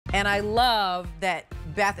And I love that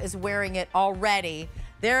Beth is wearing it already.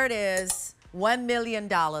 There it is, $1 million.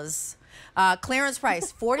 Clearance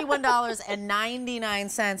price,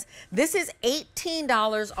 $41.99. This is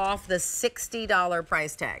 $18 off the $60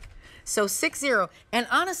 price tag. So 60. And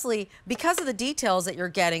honestly, because of the details that you're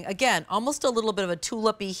getting, again, almost a little bit of a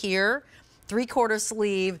tulipy here, 3/4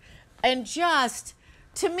 sleeve, and just,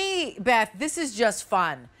 to me, Beth, this is just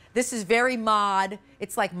fun. This is very mod.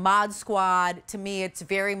 It's like Mod Squad. To me, it's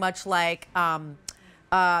very much like the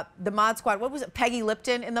Mod Squad. What was it? Peggy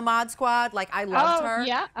Lipton in the Mod Squad. Like, I loved her,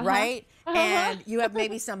 yeah, right? And you have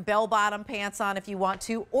maybe some bell-bottom pants on if you want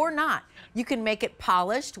to, or not. You can make it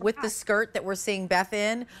polished with the skirt that we're seeing Beth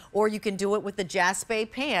in, or you can do it with the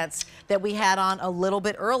Jaspe pants that we had on a little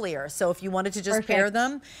bit earlier. So if you wanted to just pair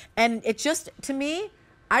them, and it just, to me,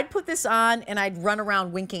 I'd put this on and I'd run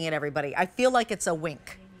around winking at everybody. I feel like it's a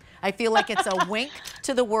wink. I feel like it's a wink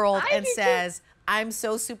to the world and says, I'm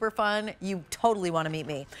so super fun. You totally want to meet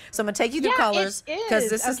me. So I'm going to take you through colors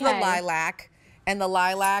because this is the lilac. And the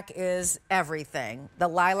lilac is everything. The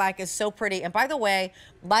lilac is so pretty. And by the way,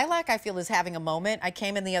 lilac I feel is having a moment. I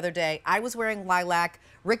came in the other day. I was wearing lilac.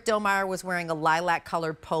 Rick Domeyer was wearing a lilac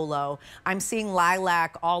colored polo. I'm seeing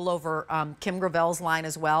lilac all over Kim Gravel's line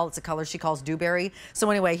as well. It's a color she calls dewberry.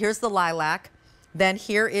 So anyway, here's the lilac. Then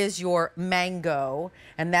here is your mango.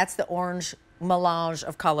 And that's the orange melange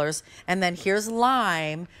of colors. And then here's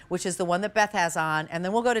lime, which is the one that Beth has on. And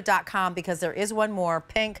then we'll go to .com because there is one more,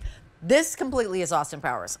 pink. This completely is Austin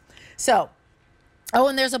Powers. So, oh,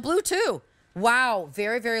 and there's a blue too. Wow,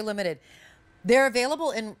 very, very limited. They're available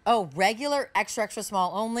in, regular, extra, extra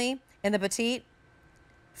small only. In the petite,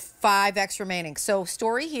 5X remaining. So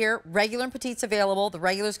story here, regular and petite's available. The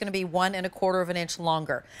regular is going to be 1 1/4 of an inch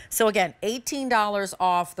longer. So again, $18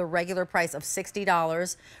 off the regular price of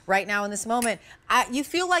 $60 right now in this moment. You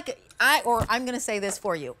feel like I'm going to say this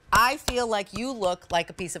for you. I feel like you look like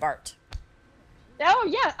a piece of art. Oh,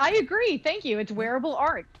 yeah, I agree. Thank you. It's wearable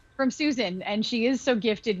art from Susan, and she is so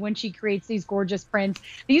gifted when she creates these gorgeous prints.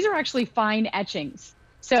 These are actually fine etchings.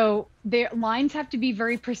 So their lines have to be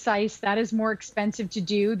very precise. That is more expensive to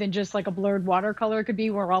do than just like a blurred watercolor could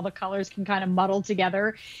be, where all the colors can kind of muddle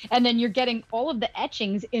together. And then you're getting all of the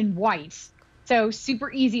etchings in white. So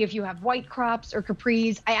super easy if you have white crops or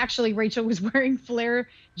capris. Rachel was wearing flare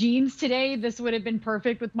jeans today. This would have been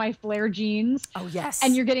perfect with my flare jeans. Oh, yes.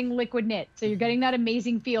 And you're getting liquid knit. So you're getting that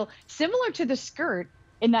amazing feel, similar to the skirt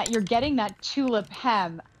in that you're getting that tulip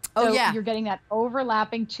hem. So you're getting that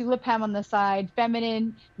overlapping tulip hem on the side,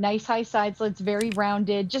 feminine, nice high side slits, very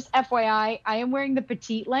rounded. Just FYI, I am wearing the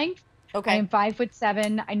petite length. Okay. I am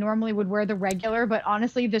 5'7". I normally would wear the regular, but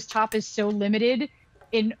honestly, this top is so limited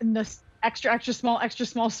in the extra,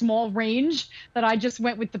 extra small range that I just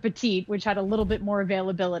went with the petite, which had a little bit more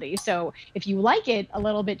availability. So if you like it a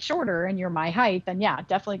little bit shorter and you're my height, then yeah,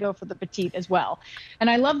 definitely go for the petite as well. And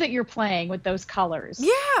I love that you're playing with those colors.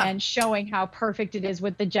 Yeah. And showing how perfect it is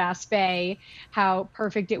with the Jaspe, how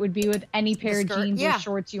perfect it would be with any pair of jeans or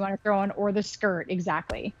shorts you want to throw on, or the skirt.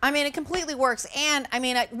 Exactly. I mean, it completely works. And I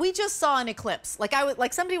mean, we just saw an eclipse.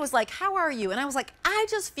 Like somebody was like, how are you? And I was like, I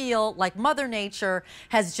just feel like Mother Nature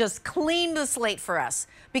has just cleaned the slate for us,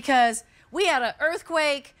 because we had an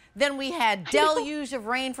earthquake, then we had deluge of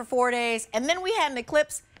rain for 4 days, and then we had an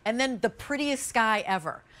eclipse, and then the prettiest sky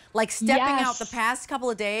ever. Like stepping out the past couple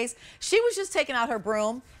of days, she was just taking out her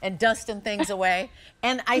broom and dusting things away.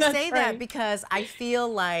 And I say that because I feel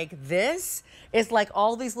like this is like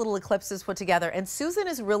all these little eclipses put together. And Susan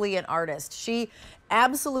is really an artist. She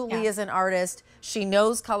absolutely is an artist. She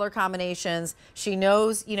knows color combinations. She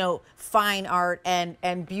knows, you know, fine art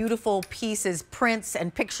and beautiful pieces, prints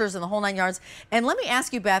and pictures and the whole 9 yards. And let me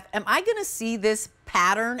ask you, Beth, am I going to see this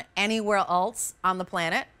pattern anywhere else on the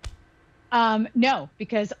planet? No,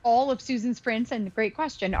 because all of Susan's prints, and great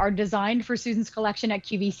question, are designed for Susan's collection at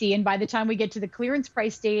QVC. And by the time we get to the clearance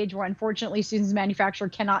price stage, where unfortunately Susan's manufacturer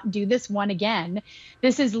cannot do this one again,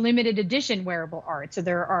 this is limited edition wearable art. So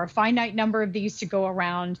there are a finite number of these to go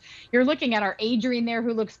around. You're looking at our Adrienne there,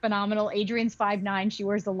 who looks phenomenal. Adrienne's 5'9". She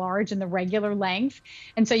wears the large and the regular length.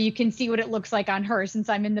 And so you can see what it looks like on her. Since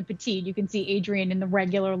I'm in the petite, you can see Adrienne in the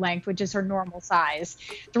regular length, which is her normal size.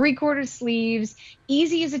 3/4 sleeves,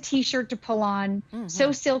 easy as a t-shirt to pull on,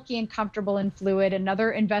 so silky and comfortable and fluid,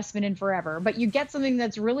 another investment in forever. But you get something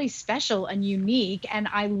that's really special and unique, and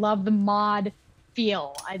I love the mod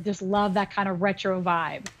feel. I just love that kind of retro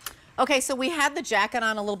vibe. Okay, so we had the jacket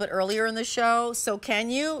on a little bit earlier in the show. So can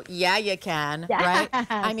you? Yeah, you can, right?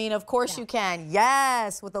 I mean, of course you can.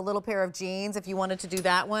 Yes, with a little pair of jeans if you wanted to do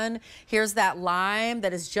that one. Here's that lime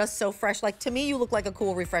that is just so fresh. Like, to me, you look like a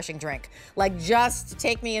cool, refreshing drink. Like, just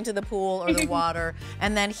take me into the pool or the water.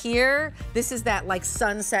 And then here, this is that like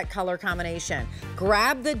sunset color combination.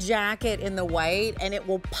 Grab the jacket in the white and it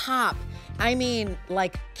will pop. I mean,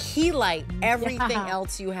 like key light everything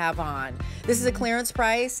else you have on. This is a clearance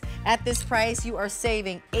price. At this price, you are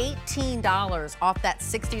saving $18 off that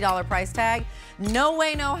 $60 price tag. No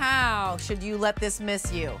way, no how should you let this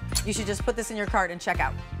miss you. You should just put this in your cart and check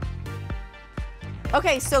out.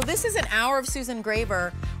 Okay, so this is an hour of Susan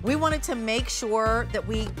Graver. We wanted to make sure that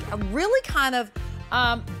we really kind of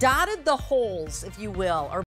dotted the holes, if you will, or